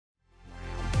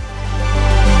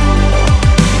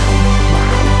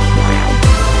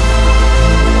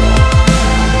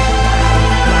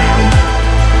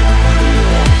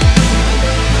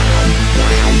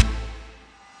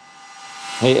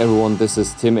Hey everyone, this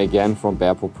is Tim again from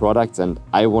Bearpaw Products, and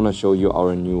I want to show you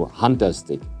our new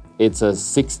HunterStick. It's a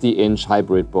 60-inch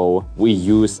hybrid bow. We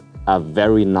use a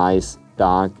very nice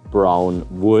dark brown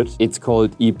wood. It's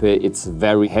called Ipe. It's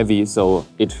very heavy, so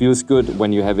it feels good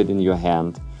when you have it in your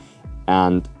hand.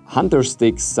 And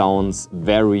HunterStick sounds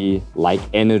very like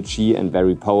energy and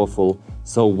very powerful.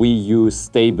 So we use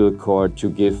Stabil Core to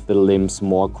give the limbs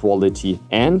more quality,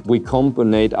 and we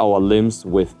combine our limbs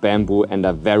with bamboo and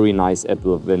a very nice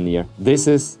apple veneer. This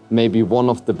is maybe one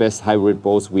of the best hybrid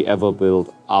bows we ever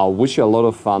built. I wish you a lot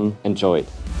of fun. Enjoy it.